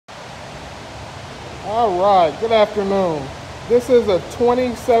All right, good afternoon. This is a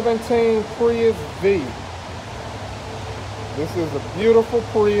 2017 Prius V. This is a beautiful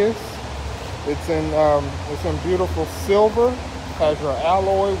Prius. It's in beautiful silver. Has your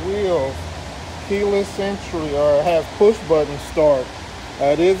alloy wheels, keyless entry, or has push button start.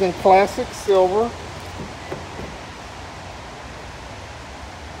 It is in classic silver.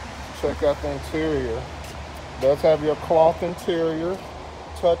 Check out the interior. It does have your cloth interior,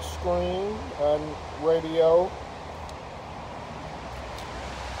 touch screen, and radio.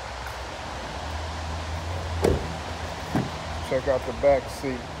 Check out the back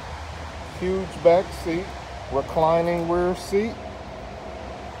seat. Huge back seat, reclining rear seat.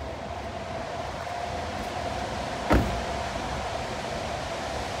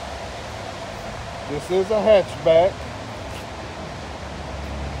 This is a hatchback.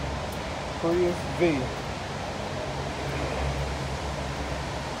 Prius V.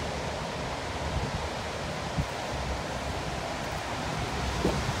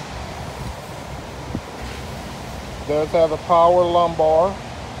 Does have a power lumbar.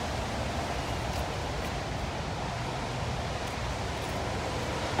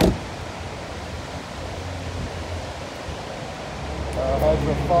 Has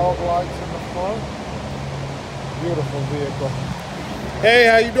your fog lights in the front. Beautiful vehicle. Hey,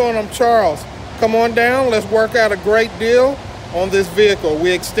 how you doing? I'm Charles. Come on down. Let's work out a great deal on this vehicle.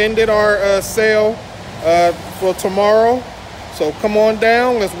 We extended our sale for tomorrow. So come on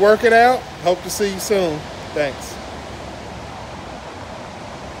down. Let's work it out. Hope to see you soon. Thanks.